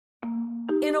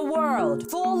In a world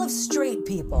full of straight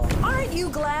people, aren't you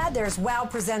glad there's WOW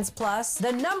Presents Plus, the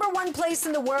 #1 place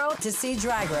in the world to see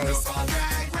Drag Race?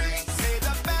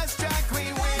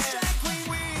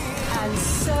 And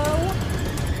so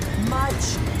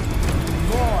much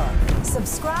more.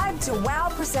 Subscribe to WOW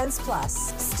Presents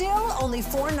Plus. Still only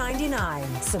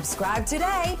 $4.99. Subscribe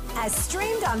today as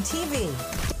streamed on TV.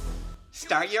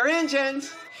 Start your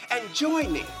engines and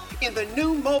join me in the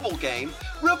new mobile game,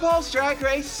 RuPaul's Drag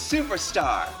Race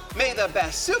Superstar. May the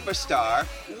best superstar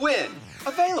win.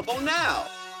 Available now.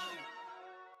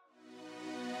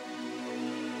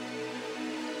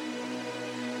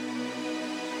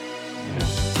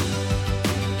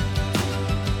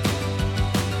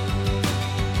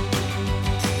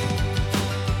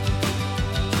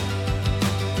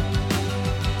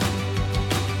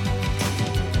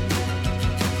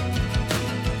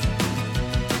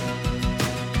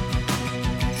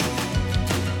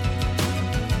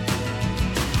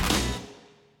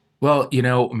 Well, you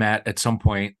know, Matt, at some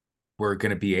point we're going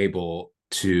to be able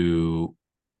to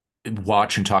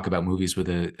watch and talk about movies with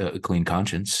a clean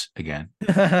conscience again.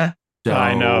 So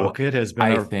I know it has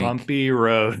been a think bumpy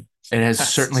road. It has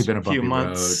certainly been a bumpy few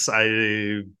months.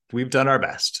 road. We've done our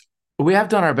best. We have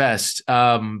done our best.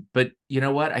 But you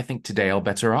know what? I think today all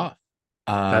bets are off.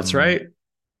 That's right.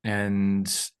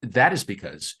 And that is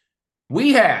because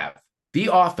we have the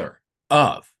author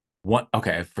of one.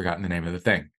 Okay, I've forgotten the name of the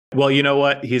thing. Well, you know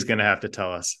what? He's going to have to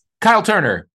tell us. Kyle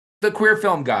Turner, The Queer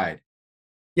Film Guide.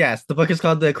 Yes, the book is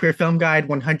called The Queer Film Guide,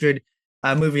 100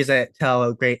 movies that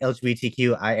tell great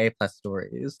LGBTQIA+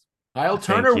 stories. Kyle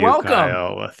Turner, welcome.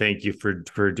 Kyle. Thank you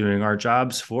for doing our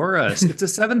jobs for us. It's a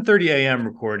 7:30 a.m.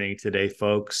 recording today,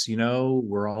 folks. You know,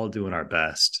 we're all doing our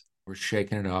best. We're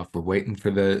shaking it off. We're waiting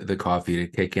for the coffee to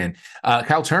kick in.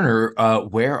 Kyle Turner,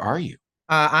 where are you?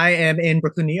 I am in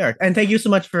Brooklyn, New York. And thank you so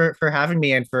much for having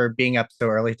me and for being up so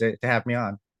early to have me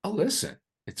on. Oh, listen,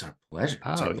 it's our pleasure.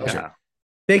 It's our pleasure. Yeah.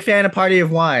 Big fan of Party of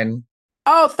One.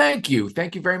 Oh, thank you.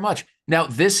 Thank you very much. Now,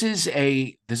 this is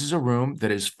a room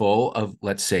that is full of,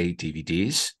 let's say,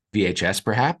 DVDs, VHS,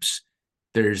 perhaps.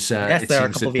 There's yes, there are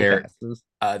a couple VHSs.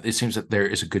 It seems that there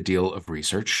is a good deal of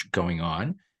research going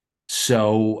on.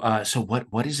 So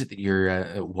what is it that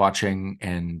you're watching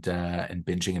and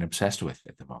binging and obsessed with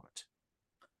at the moment?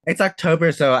 It's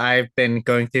October, so I've been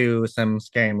going through some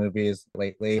scary movies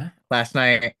lately. Huh? Last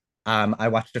night, I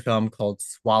watched a film called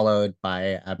Swallowed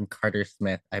by Carter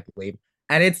Smith, I believe.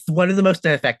 And it's one of the most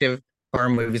effective horror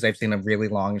movies I've seen in a really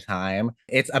long time.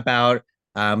 It's about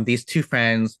these two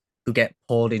friends who get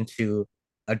pulled into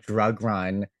a drug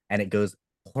run and it goes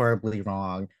horribly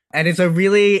wrong. And it's a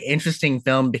really interesting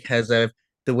film because of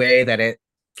the way that it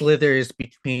slithers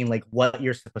between like what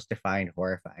you're supposed to find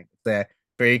horrifying. It's a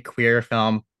very queer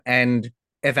film. And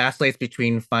it vacillates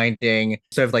between finding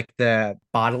sort of like the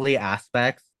bodily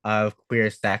aspects of queer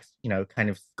sex, you know,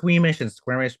 kind of squeamish and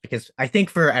squirmish, because I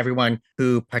think for everyone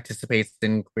who participates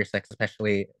in queer sex,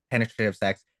 especially penetrative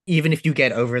sex, even if you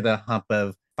get over the hump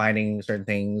of finding certain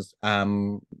things,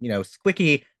 you know,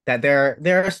 squicky, that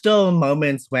there are still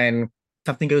moments when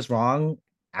something goes wrong,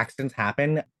 accidents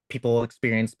happen, people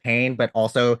experience pain, but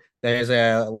also there's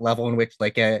a level in which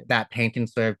like that pain can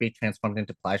sort of be transformed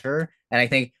into pleasure. And I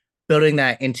think building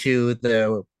that into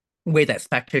the way that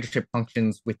spectatorship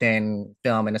functions within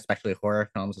film and especially horror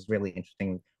films is really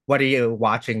interesting. What are you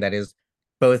watching that is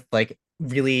both like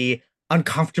really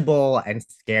uncomfortable and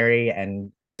scary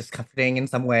and discomforting in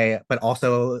some way, but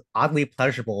also oddly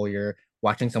pleasurable? You're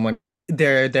watching someone,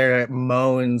 their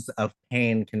moans of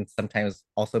pain can sometimes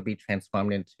also be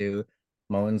transformed into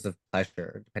moans of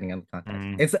pleasure, depending on the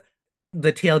context. It's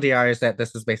the TLDR is that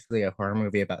this is basically a horror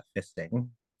movie about fisting.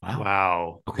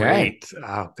 Wow. Okay. Great.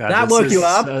 Oh, God, that woke you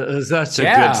up. Such a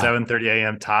good 7:30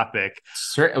 a.m. topic.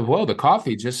 Whoa, the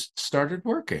coffee just started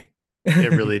working.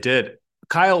 It really did.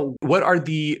 Kyle, what are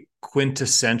the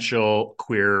quintessential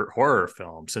queer horror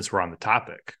films, since we're on the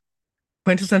topic?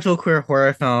 Quintessential queer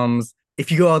horror films.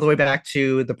 If you go all the way back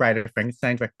to The Bride of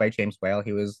Frankenstein, directed by James Whale,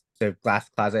 he was the glass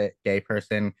closet gay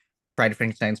person. Bride of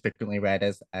Frankenstein is frequently read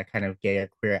as a kind of gay or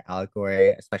queer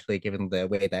allegory, especially given the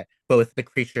way that both the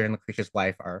creature and the creature's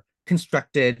wife are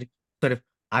constructed sort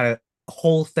of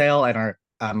wholesale and are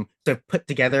sort of put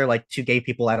together like two gay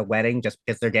people at a wedding just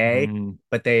because they're gay,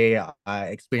 but they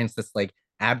experience this like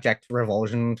abject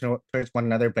revulsion towards one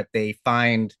another, but they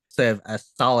find sort of a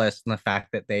solace in the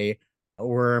fact that they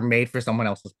were made for someone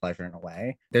else's pleasure in a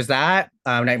way. There's that.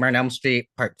 Nightmare on Elm Street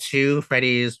Part 2,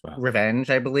 Freddy's Revenge,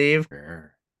 I believe.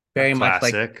 Sure. Very much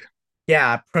like,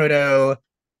 yeah, proto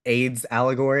AIDS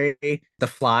allegory. The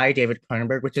Fly, David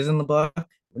Cronenberg, which is in the book.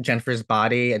 Jennifer's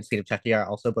Body and Seed of Chucky are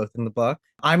also both in the book.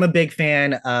 I'm a big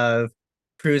fan of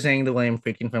Cruising, the William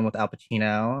Friedkin film with Al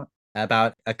Pacino,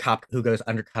 about a cop who goes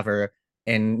undercover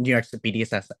in New York's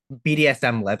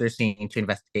BDSM leather scene to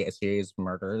investigate a series of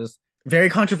murders.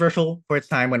 Very controversial for its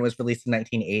time when it was released in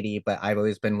 1980, but I've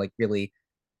always been like really,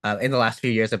 in the last few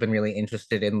years, I've been really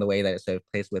interested in the way that it sort of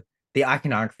plays with the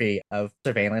iconography of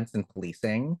surveillance and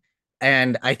policing.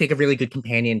 And I think a really good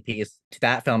companion piece to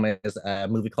that film is a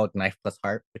movie called Knife Plus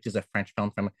Heart, which is a French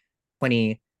film from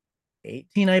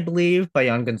 2018, I believe, by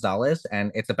Jan Gonzalez.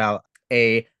 And it's about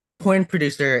a porn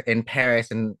producer in Paris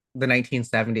in the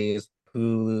 1970s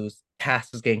whose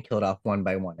cast is getting killed off one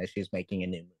by one as she's making a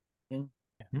new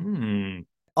movie.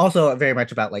 Also, very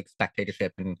much about like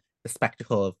spectatorship and the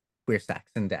spectacle of queer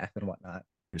sex and death and whatnot.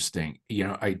 Interesting.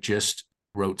 I just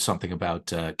wrote something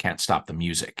about Can't Stop the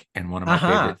Music. And one of my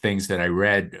favorite things that I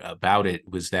read about it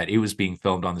was that it was being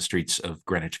filmed on the streets of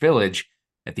Greenwich Village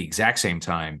at the exact same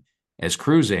time as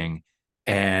Cruising.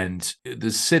 And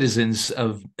the citizens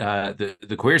of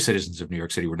the queer citizens of New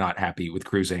York City were not happy with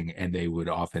Cruising, and they would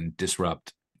often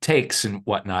disrupt takes and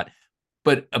whatnot.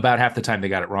 But about half the time they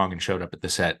got it wrong and showed up at the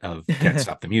set of Can't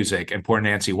Stop the Music. And poor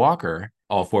Nancy Walker,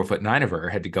 all 4'9" of her,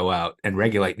 had to go out and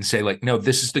regulate and say, like, no,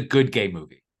 this is the good gay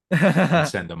movie, and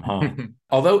send them home.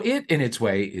 Although it, in its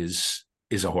way, is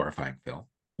a horrifying film.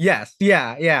 Yes,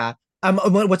 yeah.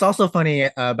 What's also funny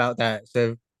about that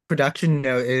sort of production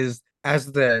note is,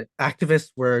 as the activists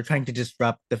were trying to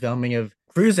disrupt the filming of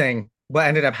Cruising, what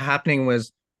ended up happening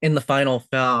was in the final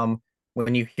film,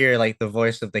 when you hear like the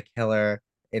voice of the killer,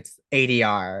 it's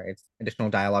ADR, it's additional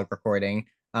dialogue recording.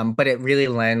 But it really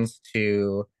lends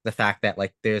to the fact that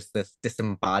like there's this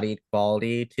disembodied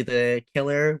quality to the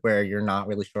killer where you're not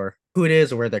really sure who it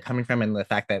is or where they're coming from, and the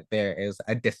fact that there is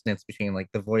a distance between like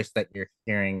the voice that you're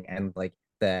hearing and like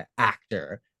the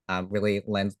actor really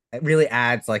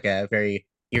adds like a very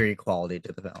eerie quality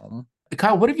to the film.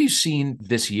 Kyle, what have you seen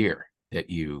this year that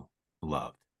you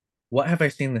loved? What have I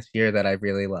seen this year that I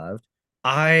really loved?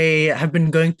 I have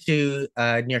been going to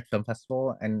New York Film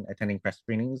Festival and attending press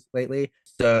screenings lately.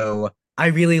 So I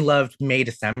really loved May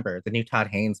December, the new Todd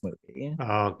Haynes movie.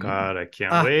 Oh God, I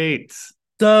can't wait.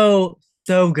 So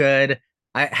good.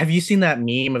 Have you seen that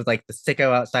meme of like the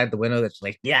sicko outside the window that's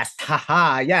like, yes,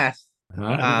 haha, yes.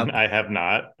 I have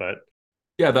not, but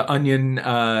yeah, the Onion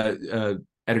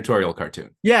editorial cartoon.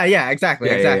 Yeah, exactly.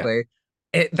 Yeah.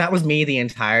 That was me the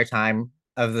entire time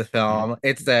of the film.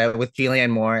 It's with Julianne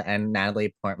Moore and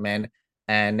Natalie Portman,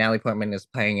 and Natalie Portman is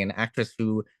playing an actress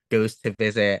who goes to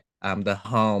visit the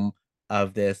home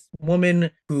of this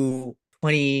woman who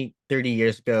 20, 30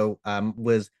 years ago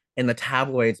was in the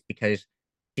tabloids because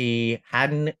she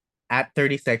at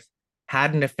 36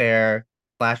 had an affair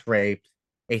 / raped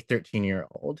a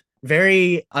 13-year-old.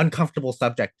 Very uncomfortable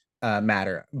subject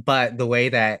matter, but the way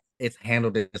that it's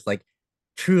handled is like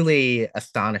truly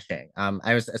astonishing.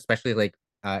 I was especially like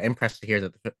impressed to hear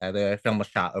that the film was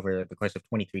shot over the course of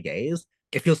 23 days.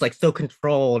 It feels like so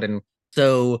controlled and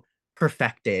so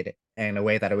perfected in a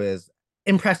way that it was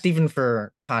impressed even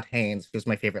for Todd Haynes, who's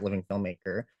my favorite living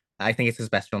filmmaker. I think it's his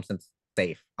best film since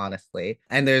Safe, honestly.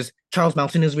 And there's Charles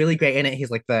Melton is really great in it.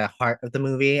 He's like the heart of the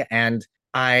movie, and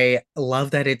I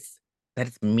love that it's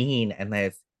mean and that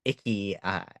it's icky,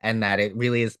 and that it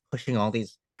really is pushing all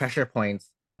these pressure points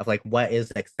of like what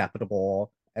is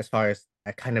acceptable as far as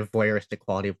a kind of voyeuristic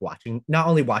quality of watching, not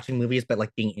only watching movies, but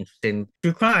like being interested in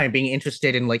true crime, being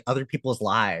interested in like other people's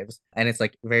lives. And it's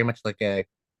like very much like a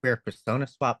queer persona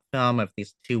swap film of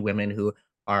these two women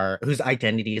whose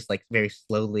identities like very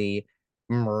slowly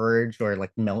merge or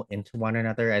like melt into one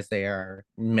another as they are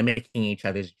mimicking each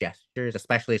other's gestures,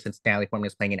 especially since Natalie Portman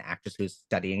is playing an actress who's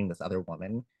studying this other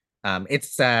woman.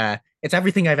 It's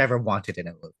everything I've ever wanted in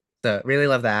a movie. So really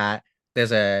love that.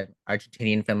 There's a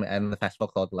Argentinian film in the festival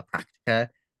called La Practica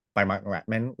by Martin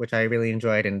Ratman, which I really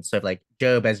enjoyed, and sort of like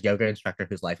Job as yoga instructor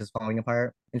whose life is falling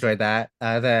apart. Enjoyed that.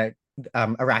 The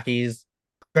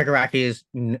Gregg Araki's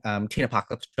Teen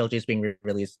Apocalypse trilogy is being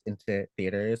released into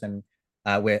theaters, and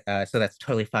so that's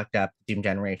Totally Fucked Up, Doom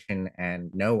Generation,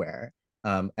 and Nowhere.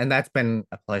 And that's been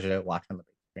a pleasure to watch on the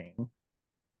big screen.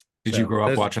 Did you grow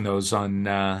up watching those on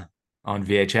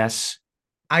VHS?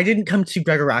 I didn't come to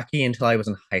Gregg Araki until I was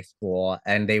in high school,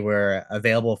 and they were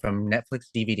available from Netflix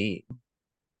DVD.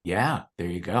 Yeah, there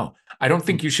you go. I don't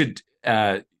think you should.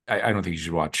 I don't think you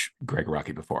should watch Gregg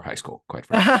Araki before high school. Quite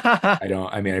frankly, I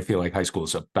don't. I mean, I feel like high school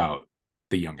is about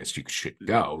the youngest you should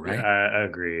go, right? Yeah,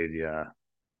 agreed. Yeah,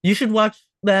 you should watch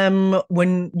them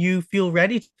when you feel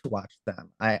ready to watch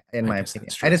them. In my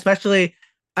opinion, and especially,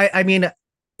 I mean,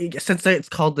 since it's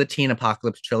called the Teen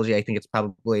Apocalypse trilogy, I think it's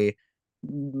probably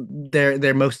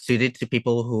they're most suited to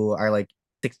people who are like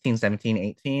 16, 17,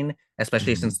 18,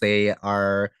 especially since they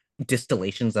are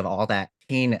distillations of all that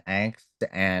teen angst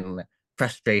and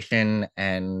frustration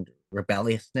and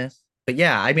rebelliousness. But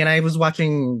yeah, I mean, I was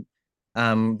watching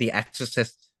The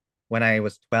Exorcist when I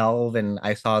was 12, and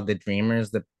I saw The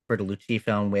Dreamers, the Bertolucci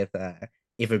film with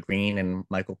Eva Green and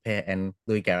Michael Pitt and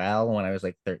Louis Garrel when I was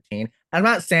like 13. I'm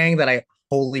not saying that I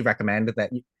wholly recommend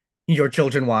that your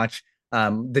children watch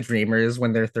The Dreamers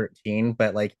when they're 13,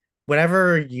 but like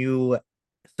whenever you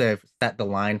sort of set the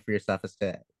line for yourself as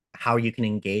to how you can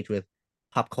engage with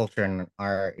pop culture and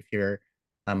art, if you're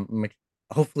um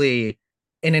hopefully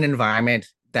in an environment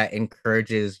that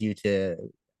encourages you to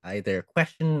either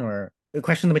question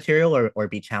the material or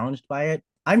be challenged by it,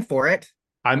 I'm for it.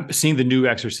 I'm seeing the new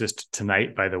Exorcist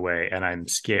tonight, by the way, and I'm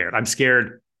scared. I'm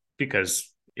scared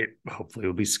because it hopefully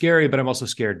will be scary, but I'm also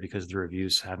scared because the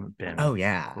reviews haven't Oh been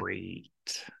yeah. great.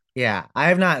 Yeah, I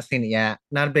have not seen it yet.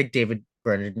 Not a big David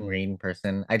Gordon Green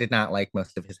person. I did not like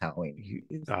most of his Halloween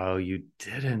movies. Oh, you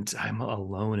didn't. I'm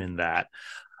alone in that.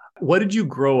 What did you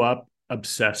grow up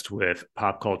obsessed with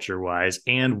pop culture wise?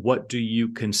 And what do you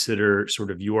consider sort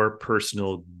of your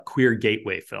personal queer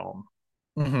gateway film?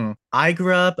 I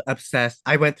grew up obsessed.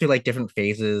 I went through like different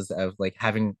phases of like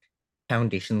having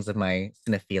foundations of my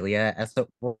cinephilia, as it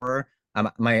were.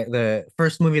 My the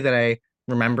first movie that I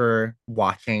remember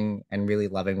watching and really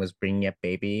loving was Bringing Up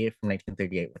Baby from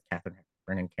 1938 with Katharine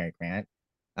Hepburn and Cary Grant.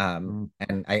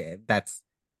 And I that's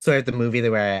sort of the movie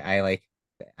that where I like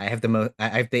I have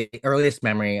the earliest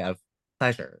memory of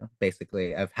pleasure,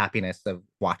 basically, of happiness of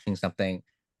watching something.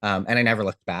 And I never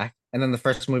looked back. And then the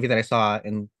first movie that I saw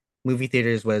in movie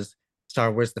theaters was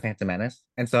Star Wars: The Phantom Menace.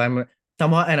 And so I'm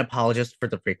somewhat an apologist for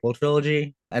the prequel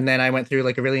trilogy. And then I went through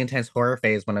like a really intense horror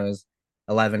phase when I was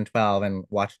 11, 12, and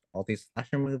watched all these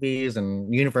slasher movies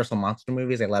and Universal monster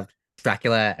movies. I loved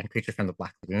Dracula and Creature from the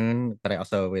Black Lagoon, but I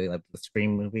also really loved the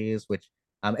Scream movies, which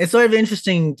it's sort of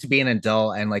interesting to be an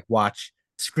adult and like watch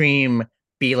Scream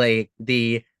be like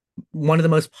the one of the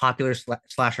most popular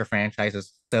slasher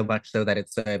franchises, so much so that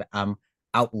it's sort of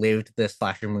outlived the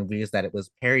slasher movies that it was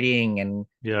parodying and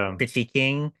Yeah.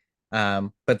 critiquing.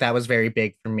 But that was very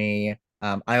big for me.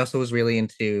 I also was really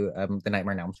into the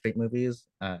Nightmare on Elm Street movies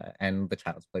and the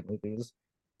Child's Play movies.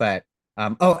 But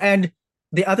and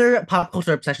the other pop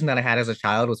culture obsession that I had as a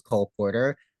child was Cole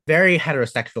Porter. Very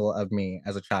heterosexual of me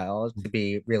as a child to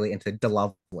be really into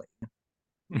DeLovely.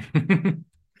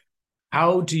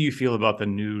 How do you feel about the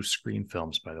new Scream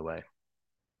films, by the way?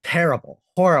 Terrible,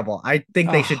 horrible. I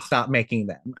think they should Oh, stop making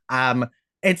them.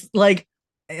 It's like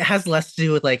it has less to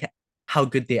do with like how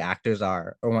good the actors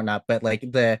are or whatnot, but like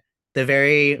the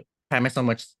very premise on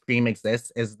which Scream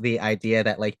exists is the idea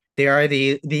that like there are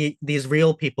these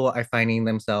real people are finding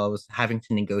themselves having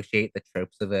to negotiate the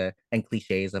tropes of a and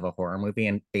cliches of a horror movie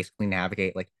and basically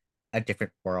navigate like a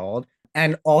different world.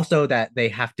 And also that they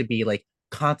have to be like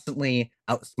constantly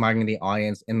outsmarting the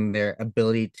audience in their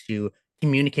ability to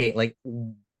communicate like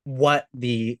what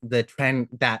the trend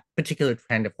that particular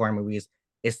trend of horror movies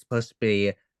is supposed to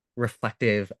be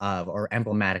reflective of or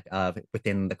emblematic of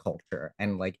within the culture.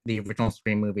 And like the original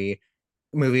Scream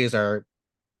movies are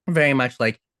very much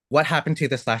like what happened to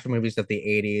the slasher movies of the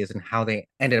 80s and how they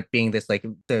ended up being this like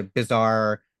the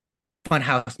bizarre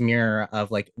funhouse mirror of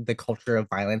like the culture of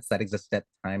violence that existed at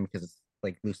the time, because it's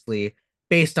like loosely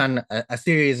based on a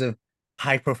series of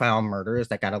high profile murders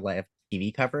that got a lot of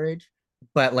TV coverage.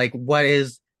 But like what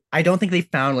is I don't think they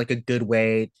found like a good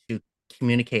way to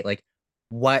communicate like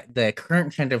what the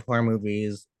current trend of horror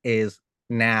movies is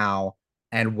now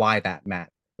and why that matters.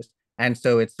 And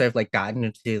so it's sort of like gotten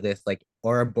into this like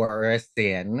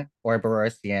Ouroborosian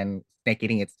snake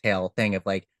eating its tail thing of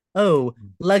like, oh,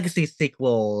 legacy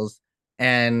sequels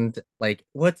and like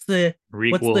what's the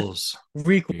requels.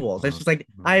 requels. It's just like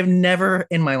I've never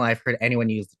in my life heard anyone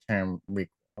use the term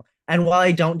requel. And while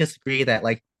I don't disagree that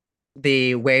like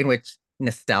the way in which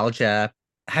nostalgia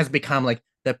has become like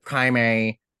the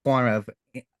primary form of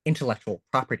intellectual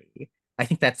property, I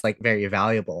think that's like very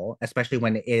valuable, especially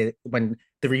when the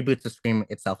reboots of Scream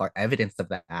itself are evidence of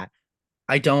that.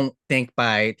 I don't think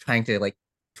by trying to like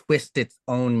twist its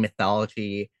own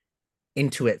mythology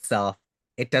into itself,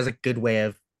 it does a good way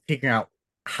of figuring out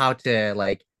how to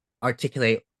like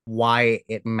articulate why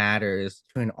it matters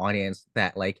to an audience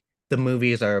that like the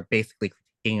movies are basically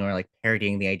critiquing or like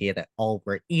parodying the idea that all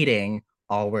we're eating,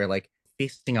 all we're like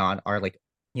feasting on are like,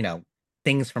 you know,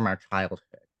 things from our childhood,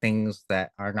 things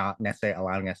that are not necessarily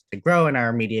allowing us to grow in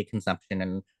our media consumption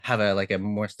and have a like a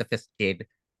more sophisticated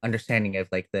understanding of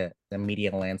like the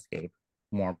media landscape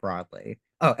more broadly.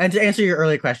 Oh, and to answer your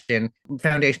earlier question,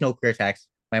 foundational queer text,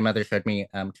 my mother showed me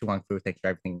To Wong Foo, Thanks for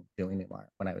Everything, Julie Newmar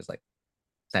when I was like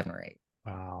 7 or 8.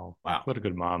 Wow. Wow. What a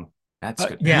good mom. That's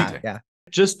good. Yeah, yeah.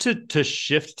 Just to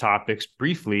shift topics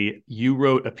briefly, you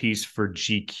wrote a piece for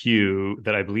GQ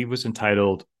that I believe was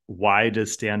entitled "Why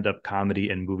Does Stand-Up Comedy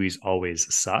in Movies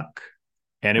Always Suck?"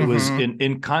 And it was Mm-hmm.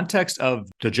 in context of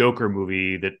the Joker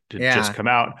movie that had just Yeah. come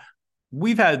out.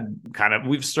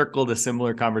 We've circled a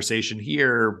similar conversation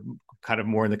here, kind of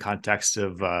more in the context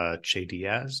of Che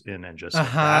Diaz and just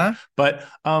like that. Uh-huh. But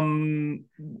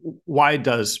why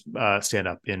does stand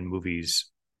up in movies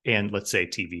and let's say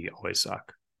TV always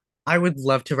suck? I would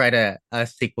love to write a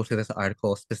sequel to this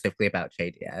article specifically about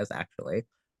Che Diaz, actually.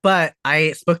 But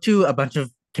I spoke to a bunch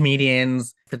of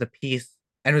comedians for the piece,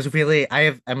 and it was really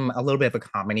I'm a little bit of a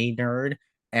comedy nerd,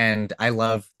 and I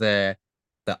love the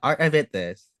art of it,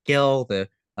 the skill, the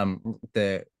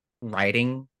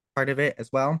writing part of it as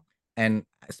well. And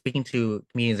speaking to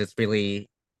comedians, it's really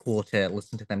cool to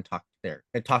listen to them talk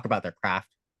about their craft,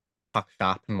 talk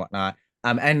shop and whatnot.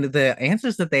 And the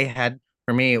answers that they had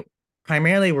for me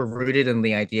primarily were rooted in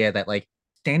the idea that like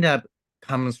stand up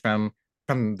comes from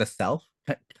the self,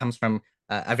 comes from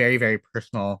a very very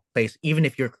personal place. Even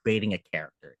if you're creating a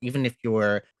character, even if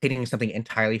you're creating something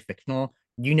entirely fictional,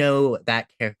 you know that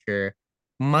character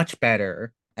much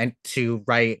better and to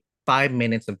write 5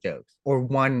 minutes of jokes or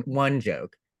one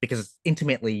joke because it's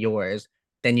intimately yours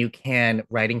than you can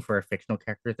writing for a fictional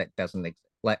character that doesn't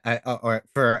exist like or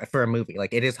for a movie.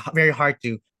 Like it is very hard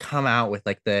to come out with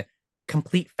like the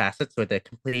complete facets or the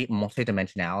complete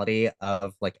multidimensionality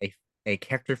of like a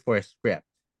character for a script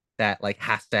that like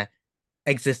has to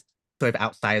exist sort of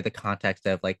outside of the context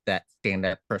of like that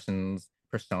stand-up person's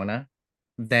persona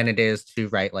than it is to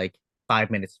write like 5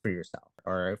 minutes for yourself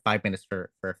or 5 minutes for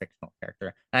a fictional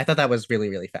character. And I thought that was really,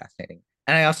 really fascinating.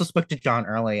 And I also spoke to John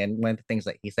Early, and one of the things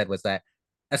that he said was that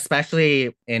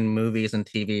especially in movies and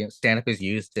TV, stand-up is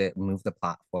used to move the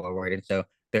plot forward. And so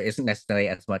there isn't necessarily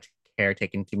as much care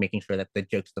taken to making sure that the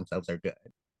jokes themselves are good.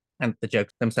 And the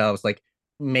jokes themselves like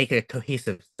make a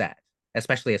cohesive set,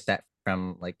 especially a set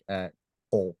from like a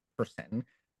whole person.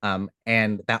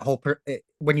 And that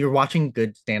when you're watching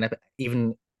good stand-up,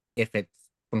 even if it's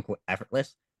quote unquote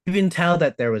effortless, you can tell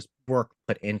that there was work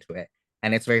put into it.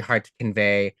 And it's very hard to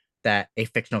convey that a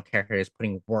fictional character is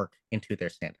putting work into their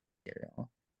stand-up material.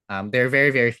 There are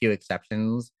very, very few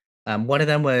exceptions. One of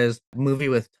them was a movie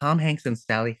with Tom Hanks and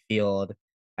Sally Field.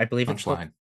 I believe it's called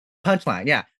Punchline. Punchline.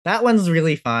 Yeah, that one's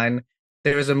really fun.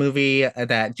 There was a movie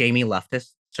that Jamie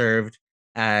Loftus served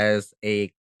as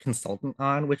a consultant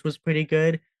on, which was pretty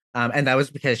good. And that was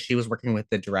because she was working with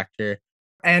the director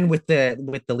and with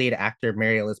the lead actor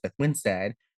Mary Elizabeth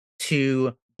Winstead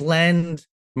to blend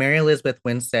Mary Elizabeth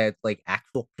Winstead's like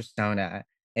actual persona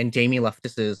and Jamie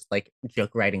Loftus's like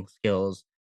joke writing skills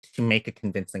to make a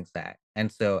convincing set.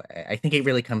 And so I think it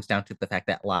really comes down to the fact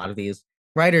that a lot of these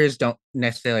writers don't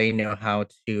necessarily know how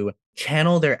to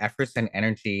channel their efforts and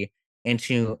energy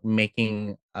into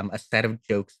making a set of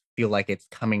jokes feel like it's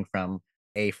coming from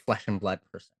a flesh and blood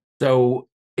person. So,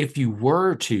 if you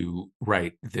were to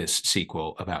write this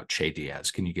sequel about Che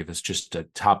Diaz, can you give us just a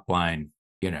top line,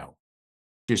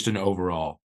 just an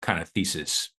overall kind of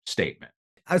thesis statement?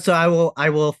 So I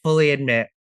will fully admit,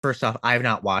 first off, I've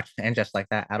not watched And Just Like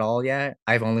That at all yet.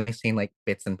 I've only seen like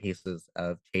bits and pieces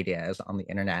of Che Diaz on the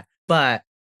internet. But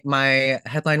my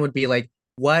headline would be like,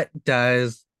 what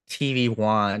does TV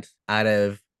want out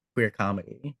of queer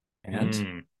comedy? And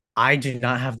And I do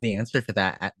not have the answer for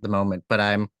that at the moment, but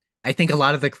I think a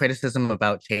lot of the criticism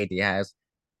about Che Diaz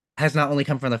has not only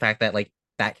come from the fact that like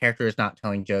that character is not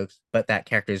telling jokes, but that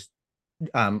character's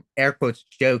air quotes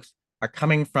jokes are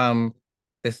coming from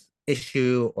this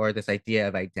issue or this idea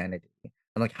of identity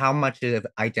and like how much of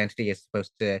identity is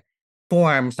supposed to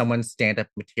form someone's stand-up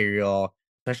material,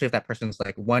 especially if that person's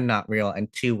like one not real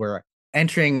and two we're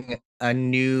entering a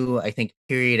new I think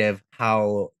period of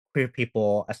how queer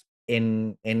people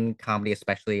in comedy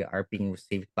especially are being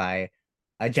received by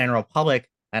a general public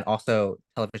and also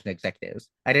television executives.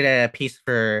 I did a piece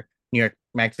for New York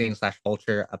Magazine slash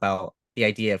Vulture about the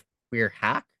idea of queer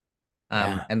hack,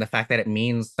 yeah, and the fact that it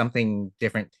means something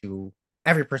different to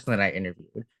every person that I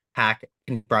interviewed. Hack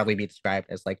can broadly be described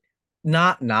as like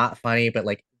not funny, but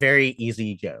like very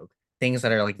easy joke. Things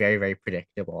that are like very, very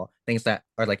predictable. Things that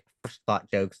are like first thought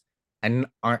jokes and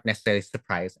aren't necessarily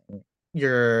surprising.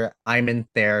 I'm in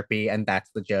therapy and that's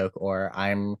the joke, or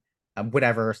I'm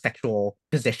whatever sexual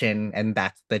position and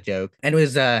that's the joke. And it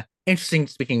was interesting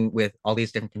speaking with all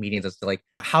these different comedians as to like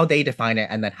how they define it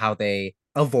and then how they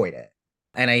avoid it.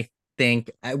 And I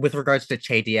think with regards to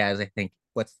Che Diaz, I think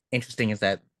what's interesting is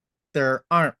that there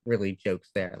aren't really jokes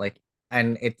there. Like,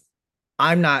 and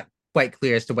I'm not quite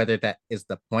clear as to whether that is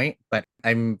the point, but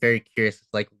I'm very curious,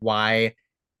 like, why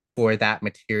for that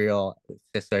material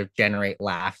to sort of generate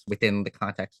laughs within the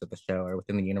context of the show or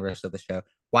within the universe of the show,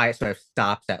 why it sort of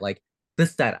stops at like the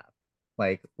setup.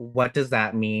 Like, what does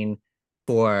that mean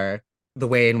for the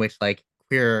way in which like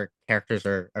queer characters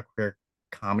or queer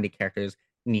comedy characters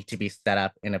need to be set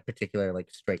up in a particular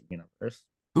like straight universe?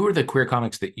 Who are the queer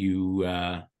comics that you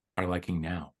are liking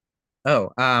now?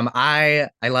 Oh, I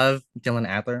love Dylan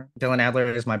Adler. Dylan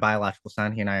Adler is my biological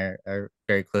son. He and I are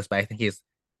very close, but I think he's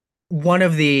one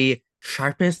of the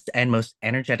sharpest and most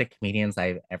energetic comedians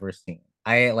I've ever seen.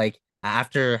 I like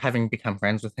after having become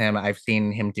friends with him, I've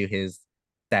seen him do his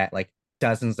set like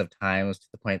dozens of times to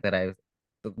the point that I've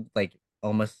like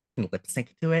almost lip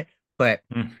sync to it. But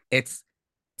Mm. it's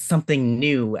something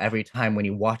new every time when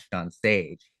you watch it on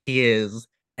stage. He is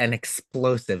an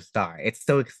explosive star. It's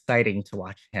so exciting to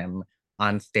watch him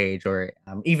on stage or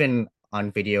even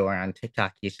on video or on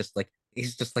TikTok. He's just like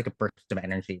a burst of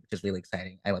energy, which is really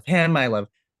exciting. I love him. I love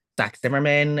Zach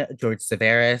Zimmerman, George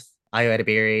Severus, Ayo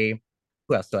Edebiri.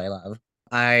 Who else do I love?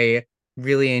 I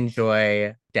really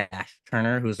enjoy Dash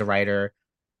Turner, who's a writer.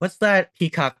 What's that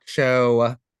Peacock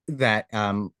show that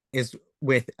is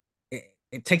with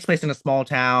it takes place in a small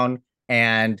town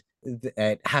and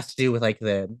it has to do with like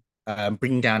the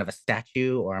bringing down of a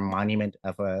statue or a monument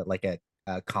of a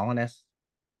colonist.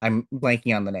 I'm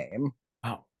blanking on the name.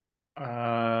 Oh,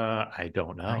 I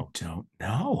don't I know. don't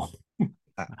know.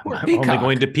 Poor I'm only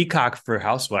going to Peacock for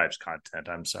Housewives content.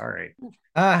 I'm sorry.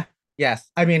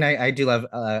 Yes. I mean, I do love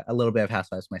a little bit of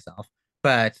Housewives myself,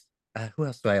 but who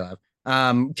else do I love?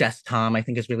 Jes Tom, I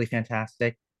think is really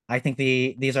fantastic. I think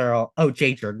these are all. Oh,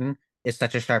 Jay Jordan is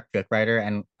such a sharp joke writer,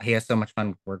 and he has so much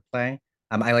fun wordplay.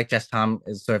 I like Jes Tom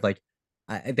is sort of like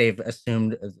they've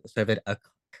assumed sort of a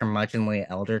curmudgeonly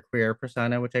elder queer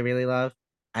persona, which I really love.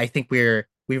 I think we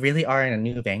really are in a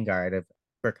new vanguard of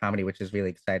queer comedy, which is really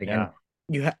exciting. Yeah. And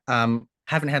you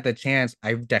haven't had the chance,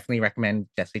 I definitely recommend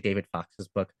Jesse David Fox's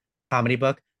book, comedy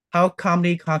book, How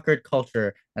Comedy Conquered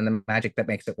Culture and the Magic That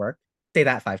Makes It Work. Say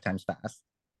that 5 times fast.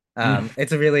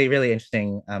 It's a really, really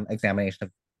interesting examination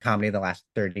of comedy the last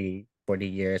 30, 40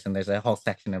 years. And there's a whole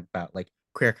section about like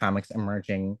queer comics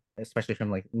emerging, especially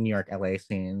from like New York, LA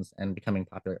scenes and becoming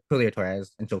popular. Julio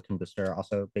Torres and Joel Kim Booster are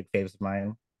also big faves of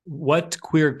mine. What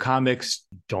queer comics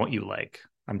don't you like?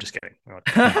 I'm just kidding.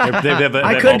 They've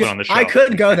all been on the show. I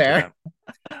could go there.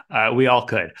 We all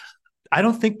could. I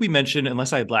don't think we mentioned,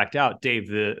 unless I blacked out, Dave,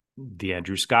 the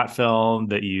Andrew Scott film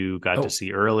that you got to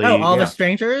see early. Oh, All the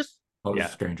Strangers? All the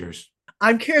Strangers.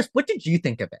 I'm curious, what did you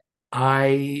think of it?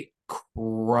 I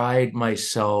cried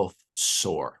myself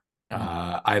sore.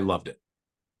 I loved it.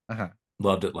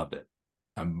 Loved it.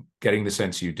 I'm getting the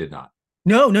sense you did not.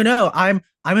 No.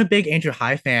 I'm a big Andrew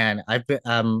High fan. I've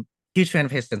been huge fan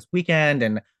of his since Weekend,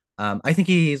 and I think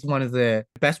he's one of the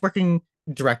best working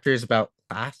directors about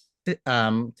class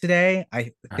today.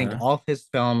 I think all of his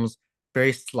films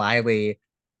very slyly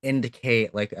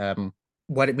indicate like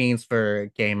what it means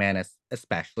for gay men,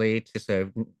 especially to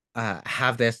sort of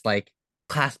have this like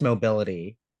class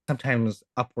mobility, sometimes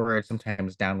upward,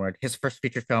 sometimes downward. His first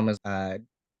feature film is a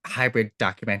hybrid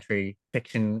documentary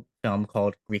fiction film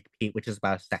called Greek Pete, which is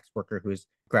about a sex worker who's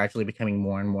gradually becoming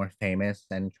more and more famous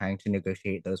and trying to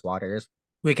negotiate those waters.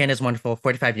 Weekend is wonderful.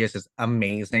 45 Years is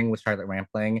amazing with Charlotte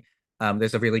Rampling.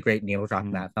 There's a really great needle drop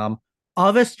in that film.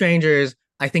 All the Strangers,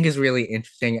 I think, is really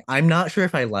interesting. I'm not sure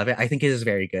if I love it. I think it is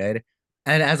very good.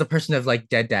 And as a person of like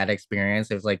dead dad experience,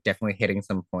 it was like definitely hitting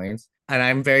some points. And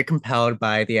I'm very compelled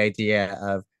by the idea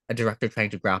of a director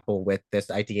trying to grapple with this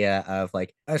idea of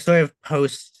like a sort of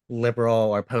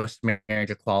post-liberal or post-marriage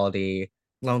equality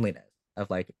loneliness of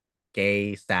like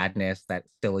gay sadness that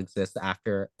still exists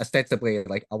after ostensibly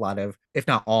like a lot of, if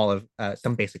not all of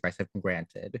some basic rights have been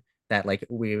granted, that like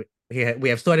we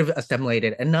have sort of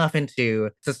assimilated enough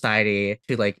into society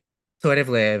to like sort of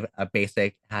live a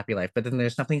basic happy life, but then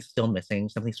there's something still missing,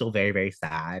 something still very, very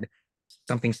sad,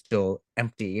 something still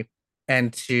empty.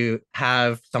 And to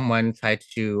have someone try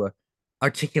to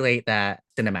articulate that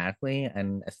cinematically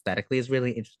and aesthetically is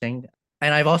really interesting.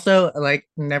 And I've also like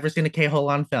never seen a K-hole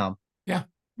on film.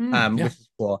 Which is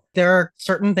cool. There are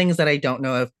certain things that I don't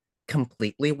know if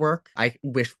completely work. I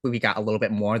wish we got a little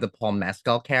bit more of the Paul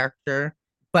Mescal character,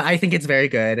 but I think it's very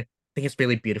good. I think it's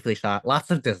really beautifully shot.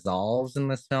 Lots of dissolves in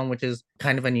this film, which is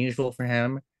kind of unusual for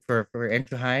him, for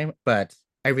Andrew Haim, but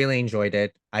I really enjoyed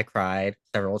it. I cried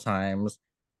several times.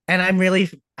 And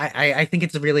I think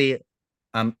it's a really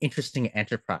interesting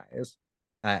enterprise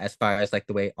as far as like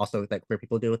the way also like where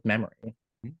people deal with memory.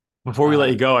 Before we let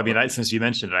you go, I mean, since you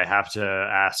mentioned it, I have to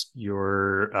ask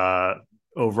your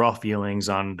overall feelings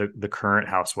on the current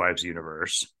Housewives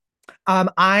universe.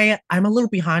 I'm a little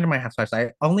behind on my Housewives.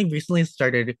 I only recently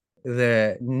started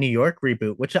the New York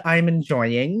reboot, which I'm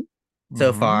enjoying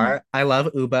so far. I love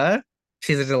Uba.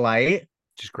 She's a delight.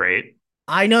 She's great.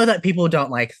 I know that people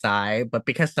don't like Sai, but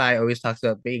because Sai always talks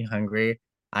about being hungry,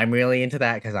 I'm really into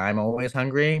that because I'm always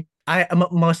hungry.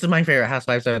 Most of my favorite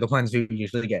housewives are the ones who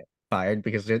usually get fired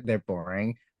because they're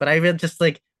boring. But I really just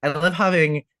like I love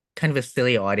having kind of a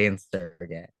silly audience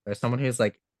surrogate or someone who's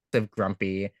like sort of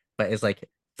grumpy but is like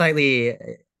slightly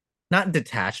not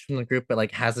detached from the group, but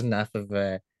like has enough of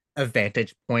a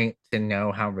vantage point to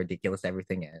know how ridiculous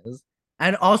everything is.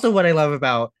 And also, what I love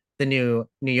about the new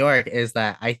New York is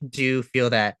that I do feel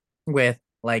that with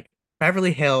like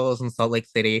Beverly Hills and Salt Lake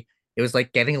City, it was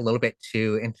like getting a little bit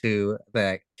too into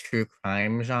the true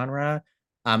crime genre.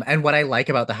 And what I like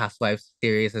about the Housewives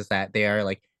series is that they are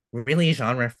like really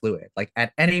genre fluid. Like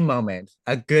at any moment,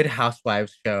 a good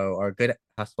Housewives show or a good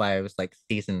Housewives like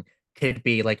season could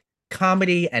be like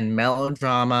comedy and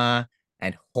melodrama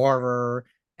and horror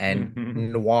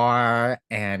and noir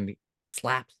and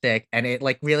slapstick, and it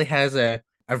like really has a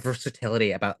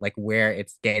versatility about like where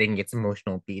it's getting its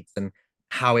emotional beats and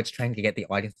how it's trying to get the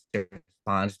audience to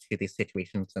respond to these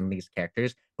situations and these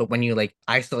characters. But when you like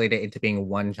isolate it into being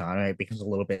one genre, it becomes a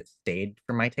little bit staged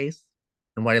for my taste.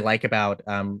 And what I like about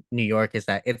New York is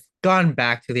that it's gone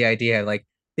back to the idea of, like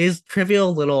these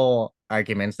trivial little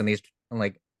arguments and these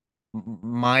like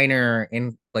minor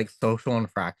in like social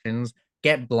infractions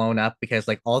get blown up because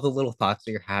like all the little thoughts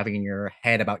that you're having in your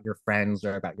head about your friends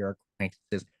or about your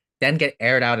acquaintances then get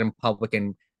aired out in public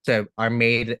and so are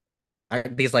made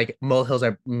these like molehills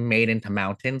are made into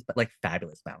mountains, but like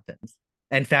fabulous mountains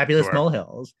and fabulous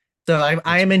molehills. So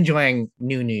I am enjoying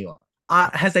New York.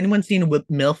 Has anyone seen with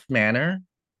Milf Manor?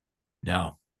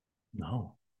 No.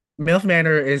 Milf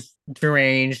Manor is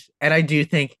deranged, and I do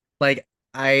think like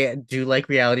I do like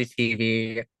reality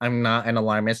TV. I'm not an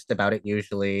alarmist about it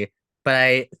usually, but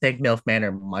I think MILF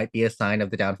Manor might be a sign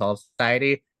of the downfall of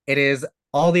society. It is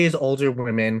all these older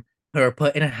women who are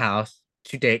put in a house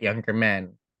to date younger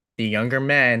men. The younger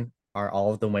men are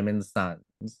all of the women's sons,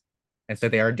 and so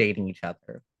they are dating each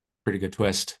other. Pretty good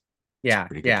twist. Yeah,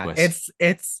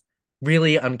 it's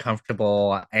really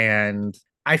uncomfortable, and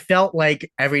I felt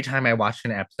like every time I watched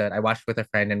an episode, I watched with a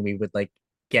friend, and we would like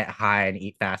get high and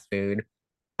eat fast food.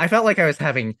 I felt like I was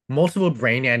having multiple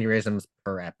brain aneurysms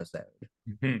per episode.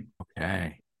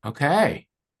 Okay.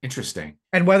 Interesting.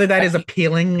 And whether that is an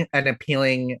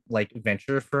appealing like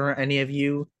venture for any of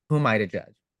you, who am I to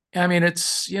judge? I mean,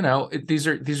 it's these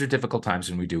are difficult times,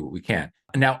 and we do what we can.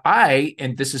 Now,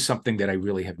 and this is something that I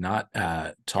really have not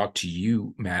talked to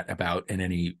you, Matt, about in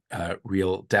any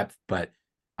real depth, but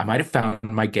I might have found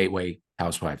my gateway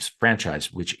Housewives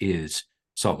franchise, which is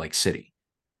Salt Lake City.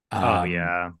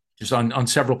 Just on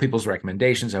several people's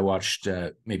recommendations. I watched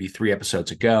maybe 3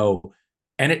 episodes ago,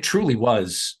 and it truly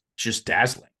was just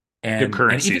dazzling. And the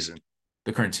current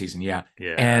season, yeah.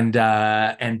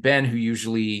 And Ben, who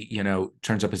usually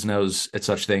turns up his nose at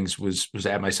such things, was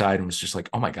at my side and was just like,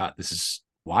 "Oh my God, this is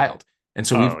wild." And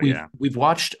so we've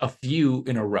watched a few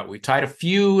in a row. We tied a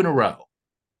few in a row.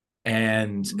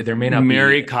 And there may not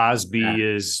Mary be Cosby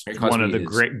is one of the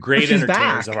great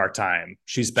entertainers of our time.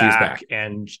 She's back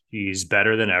and she's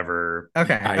better than ever.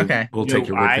 Okay. We'll take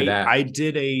your word for that. I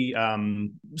did a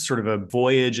sort of a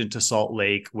voyage into Salt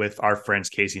Lake with our friends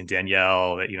Casey and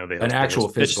Danielle. That they an actual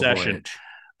physical session. Voyage.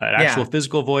 An actual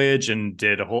physical voyage, and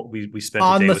did a whole. We spent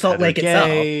on a day the with Salt Heather Lake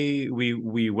Gay. itself.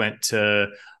 We went to,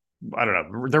 I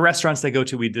don't know, the restaurants they go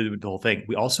to. We did the whole thing.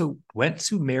 We also went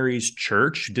to Mary's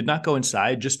church, did not go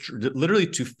inside, just literally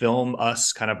to film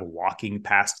us kind of walking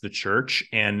past the church.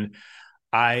 And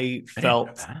I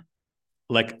felt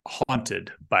like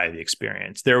haunted by the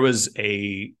experience. There was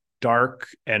a dark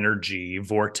energy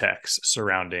vortex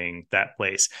surrounding that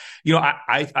place.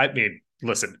 I mean,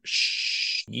 listen,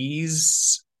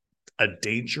 she's a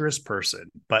dangerous person,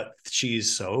 but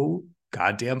she's so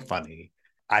goddamn funny.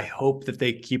 I hope that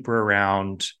they keep her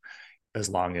around as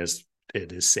long as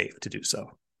it is safe to do so.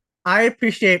 I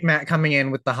appreciate Matt coming in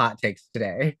with the hot takes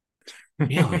today.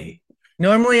 Really?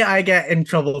 Normally I get in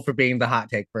trouble for being the hot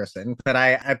take person, but I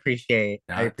appreciate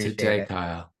today, it.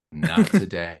 Kyle. Not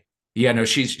today. Yeah, no,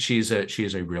 she is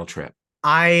a real trip.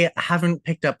 I haven't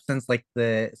picked up since like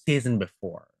the season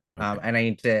before. And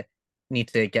I need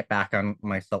to get back on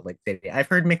my Salt Lake City. I've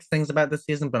heard mixed things about this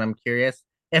season, but I'm curious.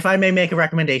 If I may make a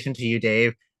recommendation to you,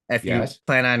 Dave, if you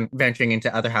plan on venturing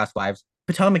into other Housewives,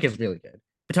 Potomac is really good.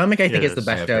 Potomac, I think, is the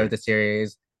best show of the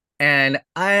series. And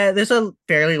there's a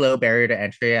fairly low barrier to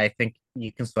entry. I think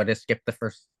you can sort of skip the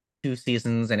first 2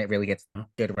 seasons and it really gets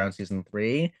good around season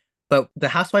 3. But the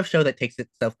housewife show that takes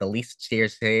itself the least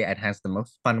seriously and has the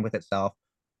most fun with itself,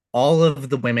 all of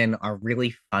the women are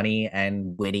really funny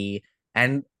and witty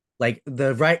and like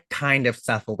the right kind of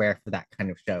self-aware for that kind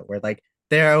of show where like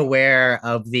they're aware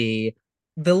of the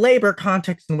labor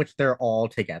context in which they're all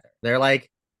together. They're like,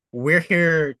 we're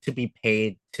here to be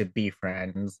paid to be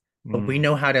friends, but we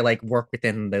know how to like work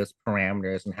within those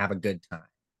parameters and have a good time.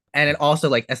 And it also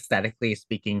like aesthetically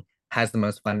speaking has the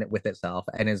most fun with itself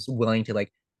and is willing to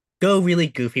like go really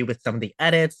goofy with some of the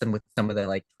edits and with some of the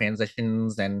like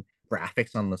transitions and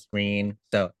graphics on the screen.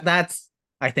 So that's,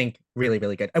 I think, really,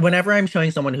 really good. And whenever I'm showing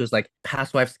someone who's like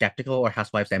housewife skeptical or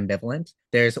housewives ambivalent,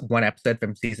 there's one episode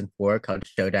from season 4 called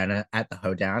Showdown at the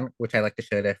Hoedown, which I like to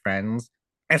show to friends,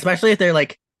 especially if they're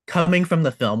like coming from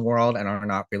the film world and are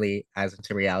not really as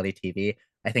into reality TV.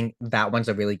 I think that one's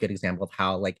a really good example of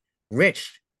how like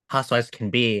rich housewives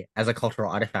can be as a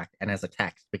cultural artifact and as a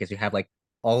text, because you have like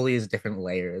all these different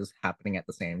layers happening at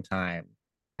the same time.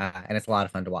 And it's a lot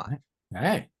of fun to watch.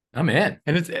 Hey, I'm in.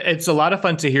 And it's a lot of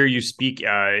fun to hear you speak,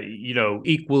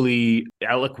 equally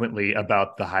eloquently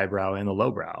about the highbrow and the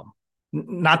lowbrow.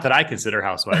 Not that I consider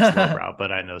housewives lowbrow,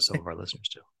 but I know some of our listeners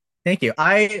do. Thank you.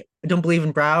 I don't believe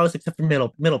in brows except for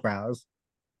middle brows.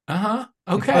 Okay.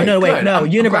 Oh no, wait, good. no,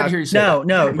 unibrows. No,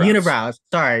 unibrows.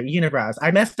 Sorry, unibrows. I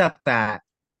messed up that.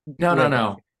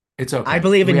 No. It's okay. I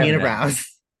believe in unibrows.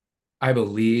 I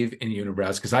believe in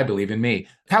unibrows because I believe in me.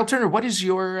 Kyle Turner, what is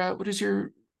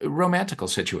your romantical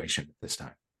situation this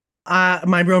time?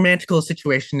 My romantical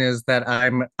situation is that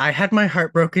I had my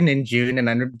heart broken in June and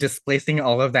I'm displacing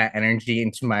all of that energy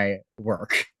into my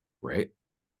work. Right.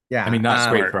 Yeah. I mean,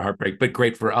 not great for heartbreak, but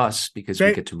great for us because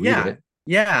we get to read it.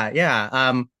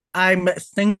 Yeah. I'm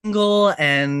single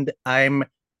and I'm,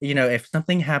 if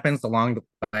something happens along the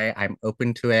way, I'm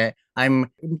open to it.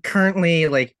 I'm currently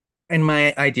like in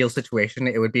my ideal situation,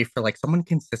 it would be for like someone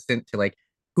consistent to like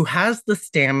who has the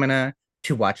stamina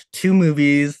to watch 2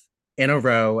 movies in a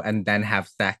row and then have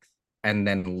sex and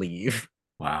then leave.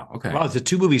 Wow. Okay. Wow, the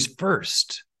 2 movies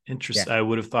first. Interesting. Yeah. I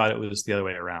would have thought it was the other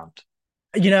way around.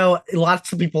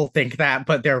 Lots of people think that,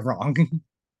 but they're wrong.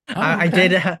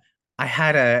 Okay. I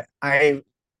had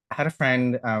a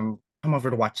friend come over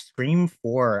to watch Scream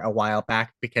 4 a while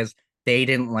back because they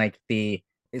didn't like the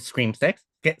Scream 6.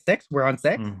 Get 6? We're on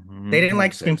 6. Mm-hmm. They didn't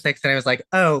like Scream 6, and I was like,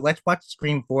 oh, let's watch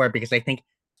Scream 4 because I think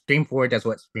Scream 4 does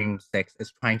what Scream 6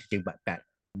 is trying to do, but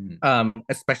better.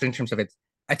 Especially in terms of its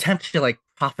attempt to like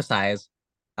prophesize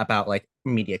about like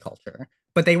media culture.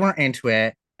 But they weren't into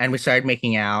it, and we started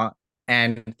making out,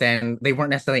 and then they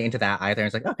weren't necessarily into that either.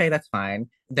 It's like, okay, that's fine.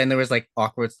 Then there was like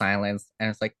awkward silence,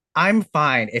 and it's like, I'm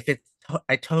fine if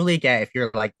I totally get if you're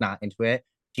like not into it.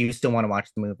 Do you still want to watch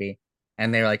the movie?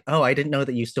 And they're like, oh, I didn't know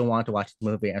that you still want to watch the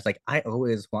movie. And I was like, I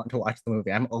always want to watch the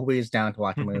movie. I'm always down to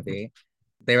watch a movie.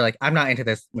 They were like, I'm not into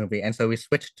this movie. And so we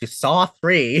switched to Saw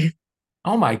 3.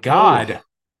 Oh my God.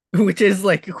 Which is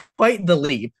like quite the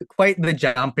leap, quite the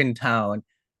jump in tone.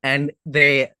 And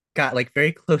they got like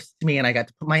very close to me and I got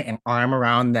to put my arm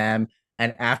around them.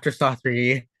 And after Saw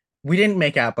 3, we didn't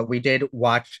make out, but we did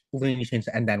watch Looney Tunes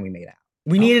and then we made out.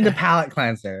 We needed a palate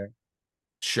cleanser.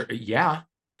 Sure. Yeah.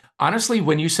 Honestly,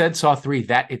 when you said Saw 3,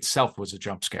 that itself was a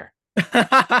jump scare.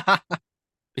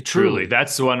 It truly.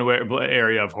 That's the one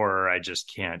area of horror I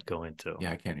just can't go into.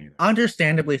 Yeah, I can't either.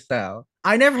 Understandably so.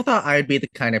 I never thought I'd be the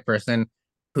kind of person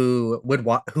who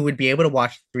would be able to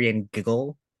watch 3 and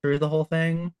giggle through the whole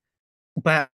thing.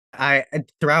 But I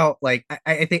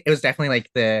think it was definitely like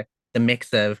the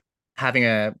mix of having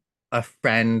a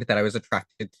friend that I was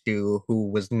attracted to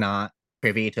who was not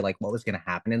privy to like what was going to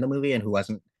happen in the movie and who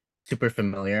wasn't super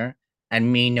familiar,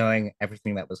 and me knowing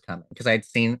everything that was coming because I've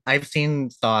seen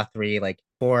Saw 3 like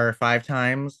 4 or 5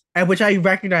 times, and which I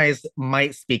recognize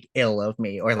might speak ill of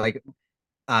me or like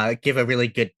give a really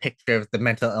good picture of the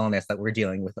mental illness that we're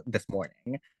dealing with this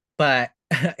morning. But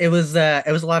it was a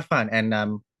lot of fun,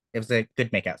 and it was a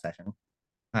good makeout session.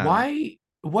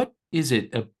 What is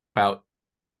it about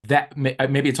that?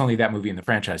 Maybe it's only that movie in the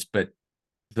franchise, but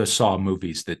the Saw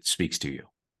movies that speaks to you?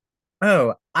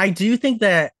 Oh, I do think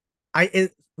that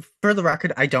for the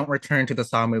record, I don't return to the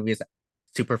Saw movies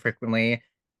super frequently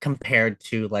compared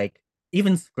to like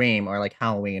even Scream or like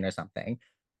Halloween or something.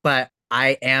 But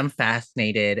I am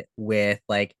fascinated with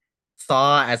like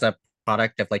Saw as a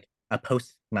product of like a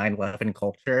post 9/11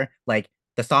 culture. Like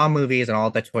the Saw movies and all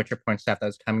the torture porn stuff that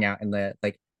was coming out in the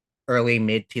like early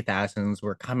mid 2000s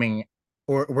were coming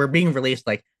or were being released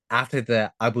like after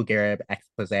the Abu Ghraib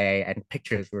expose, and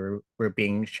pictures were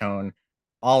being shown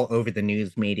all over the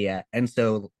news media. And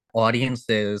so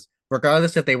audiences,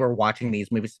 regardless if they were watching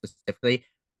these movies specifically,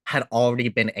 had already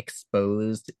been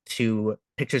exposed to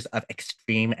pictures of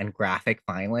extreme and graphic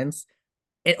violence,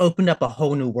 it opened up a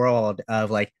whole new world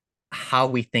of like how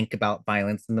we think about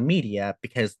violence in the media,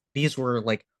 because these were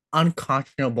like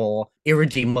unconscionable,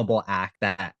 irredeemable act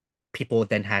that people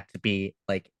then had to be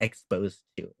like exposed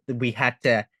to. We had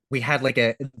like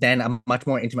a much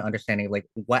more intimate understanding of like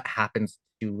what happens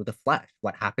to the flesh,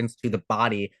 what happens to the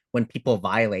body when people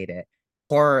violate it.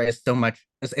 Horror is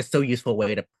so useful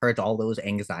way to purge all those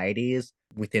anxieties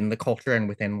within the culture and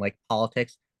within like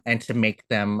politics, and to make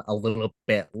them a little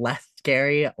bit less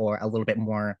scary, or a little bit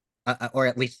more or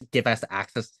at least give us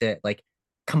access to like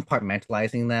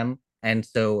compartmentalizing them. And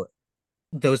so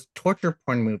those torture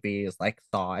porn movies like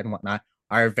Saw and whatnot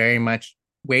are very much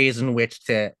ways in which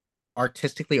to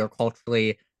artistically or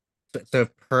culturally sort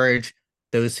of purge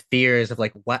those fears of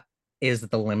like what is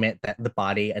the limit that the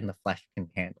body and the flesh can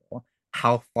handle,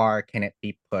 how far can it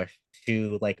be pushed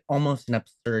to like almost an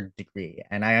absurd degree.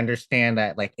 And I understand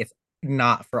that like it's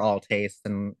not for all tastes,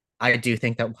 and I do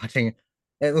think that watching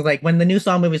like when the new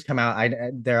Saw movies come out,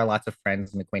 I there are lots of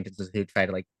friends and acquaintances who try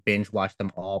to like binge watch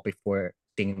them all before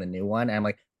seeing the new one. And I'm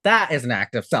like, that is an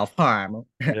act of self-harm.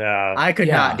 Yeah. I could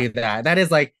not Yeah. do that. That is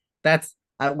like that's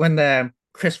when the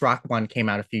Chris Rock one came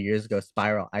out a few years ago,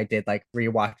 Spiral, I did like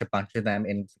rewatch a bunch of them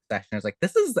in succession. I was like,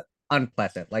 this is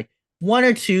unpleasant. Like one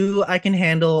or two I can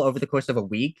handle over the course of a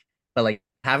week, but like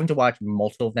having to watch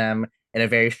multiple of them in a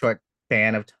very short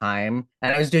span of time.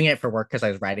 And I was doing it for work because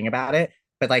I was writing about it.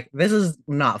 But like this is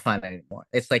not fun anymore.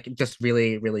 It's like just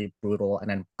really, really brutal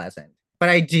and unpleasant. But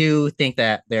I do think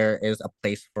that there is a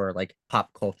place for like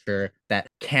pop culture that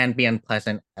can be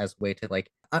unpleasant as a way to like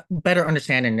better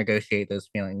understand and negotiate those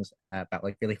feelings about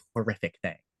like really horrific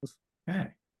things. Okay.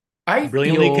 I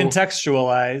Brilliantly feel,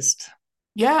 contextualized.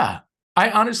 yeah,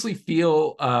 I honestly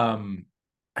feel,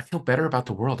 I feel better about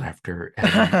the world after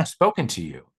having spoken to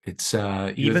you. It's, you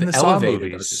Even have the Saw elevated our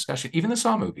movies. discussion, even the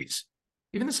Saw movies,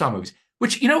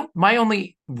 which, my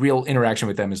only real interaction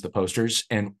with them is the posters.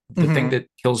 And the thing Mhm. that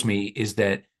kills me is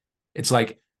that it's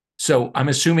like, so I'm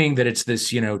assuming that it's this,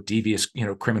 devious,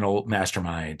 criminal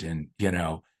mastermind, and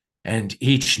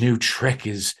each new trick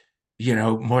is,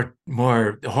 more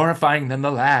horrifying than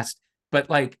the last. But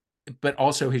like, but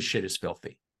also his shit is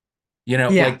filthy. Yeah,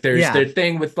 Like there's yeah. the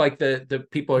thing with like the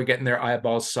people are getting their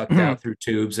eyeballs sucked Mhm. out through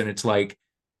tubes, and it's like,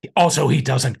 also he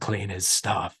doesn't clean his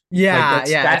stuff. Like Yeah,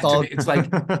 that's yeah. It's that to me. all It's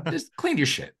like, just clean your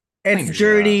shit. Clean it's your shit.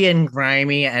 Yeah. dirty and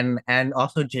grimy, and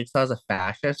also Jigsaw's a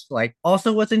fascist. Like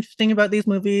also what's interesting about these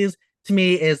movies to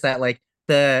me is that like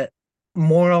the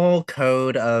moral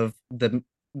code of the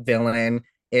villain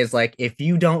is like, if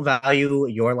you don't value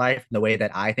your life the way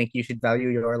that I think you should value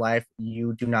your life,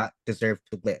 you do not deserve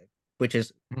to live, which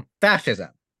is fascism.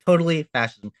 Totally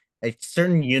fascism. A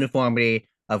certain uniformity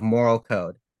of moral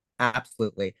code.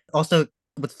 Absolutely. Also,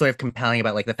 what's sort of compelling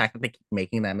about like the fact that they keep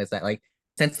making them is that like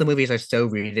since the movies are so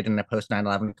rooted in a post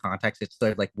 9/11 context, it's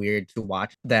sort of like weird to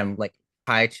watch them like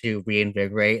try to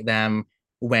reinvigorate them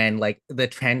when like the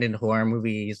trend in horror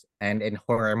movies and in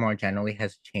horror more generally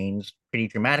has changed pretty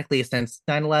dramatically since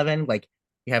 9/11. Like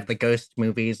you have the ghost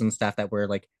movies and stuff that were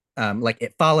like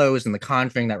It Follows and The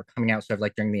Conjuring that were coming out sort of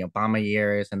like during the Obama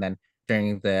years, and then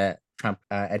during the Trump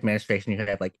administration, you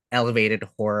have like elevated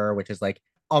horror, which is like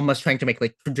almost trying to make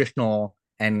like traditional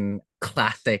and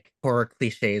classic horror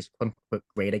cliches quote unquote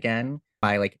great again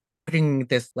by like putting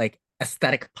this like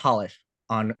aesthetic polish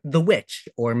on The Witch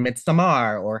or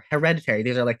Midsommar or Hereditary.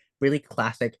 These are like really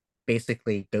classic,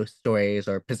 basically ghost stories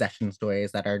or possession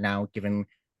stories that are now given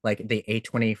like the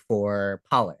A24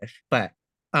 polish. But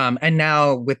and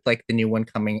now with like the new one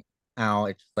coming out,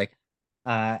 it's just like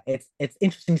it's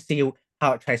interesting to see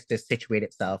how it tries to situate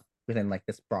itself within like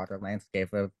this broader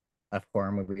landscape of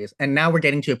horror movies. And now we're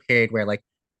getting to a period where like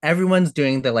everyone's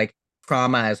doing the like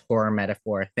trauma as horror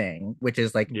metaphor thing, which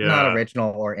is like not Yeah.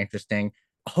 original or interesting.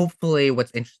 Hopefully,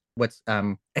 what's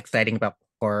exciting about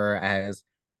horror as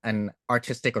an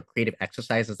artistic or creative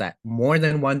exercise is that more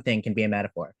than one thing can be a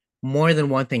metaphor. More than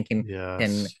one thing can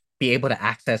Yes. be able to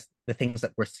access the things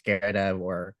that we're scared of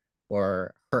or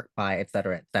hurt by, et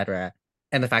cetera, et cetera.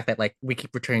 And the fact that like we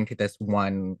keep returning to this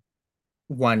one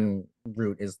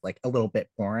route is like a little bit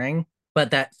boring.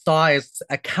 But that Saw is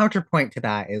a counterpoint to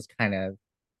that is kind of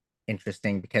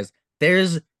interesting, because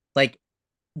there's like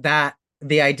that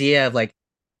the idea of like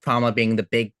trauma being the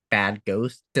big bad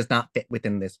ghost does not fit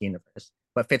within this universe.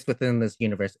 What fits within this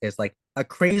universe is like a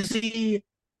crazy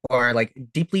or like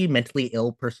deeply mentally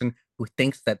ill person who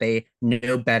thinks that they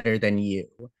know better than you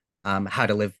how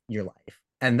to live your life.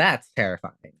 And that's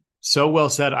terrifying. So well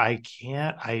said.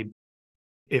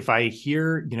 If I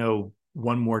hear,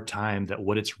 one more time that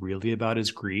what it's really about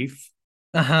is grief,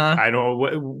 I don't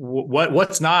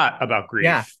what's not about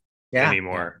grief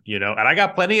anymore, you know, and I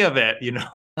got plenty of it, you know.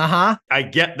 I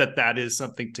get that is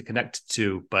something to connect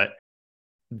to, but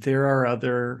there are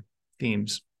other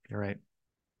themes. You're right.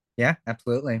 Yeah,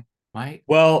 absolutely.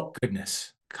 Well,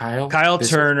 goodness. Kyle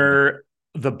Turner,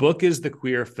 the book is The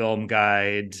Queer Film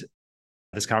Guide.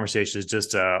 This conversation is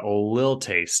just a little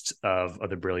taste of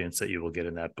the brilliance that you will get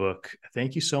in that book.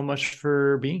 Thank you so much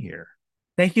for being here.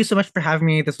 Thank you so much for having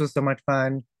me. This was so much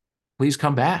fun. Please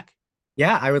come back.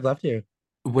 Yeah, I would love to.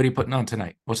 What are you putting on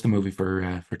tonight? What's the movie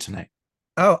for tonight?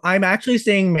 Oh, I'm actually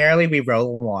seeing Merrily We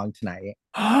Roll Along tonight.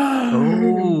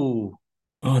 Oh,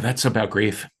 that's about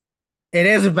grief. It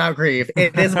is about grief.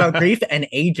 It is about grief and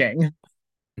aging,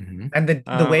 and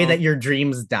the way that your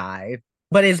dreams die.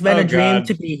 But it's been a dream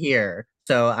to be here.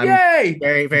 So I'm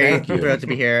very, very thrilled to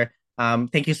be here.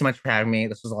 Thank you so much for having me.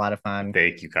 This was a lot of fun.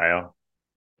 Thank you, Kyle.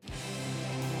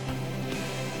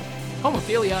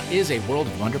 Homophilia is a World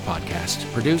of Wonder podcast,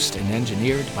 produced and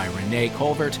engineered by Renee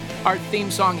Colbert. Our theme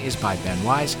song is by Ben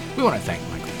Wise. We want to thank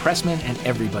Michael Pressman and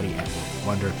everybody at World of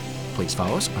Wonder. Please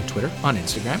follow us on Twitter, on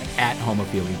Instagram, at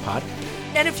HomophiliaPod.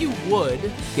 And if you would,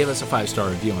 give us a 5-star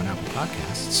review on Apple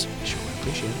Podcasts. We sure would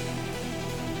appreciate it.